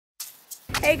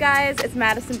Hey guys, it's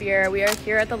Madison Beer. We are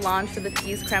here at the launch for the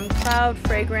Tease Crème Cloud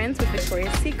fragrance with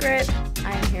Victoria's Secret.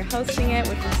 I am here hosting it,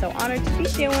 which I'm so honored to be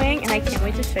doing, and I can't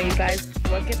wait to show you guys.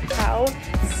 Look at how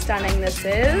stunning this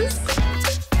is.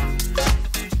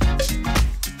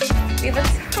 We have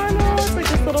a tunnel. It's like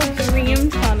this little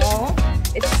dream tunnel.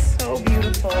 It's so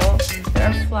beautiful. There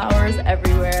are flowers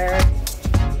everywhere.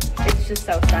 It's just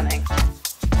so stunning.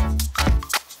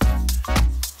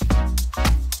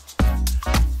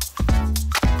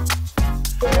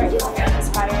 Very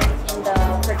inspired in the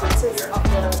producer's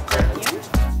little perfume.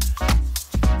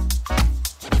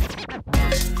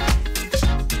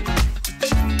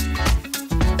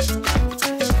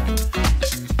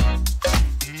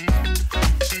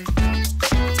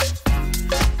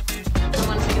 I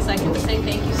want to take a second to say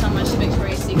thank you so much to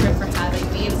Victoria's Secret for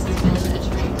having me. This has been a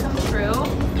dream come true,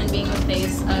 and being the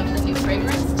face of the new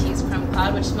fragrance, Tease Crème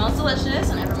Cloud, which smells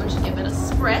delicious, and everyone should give it a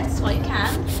spritz while you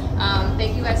can.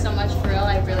 Thank you guys so much, for real.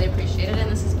 I really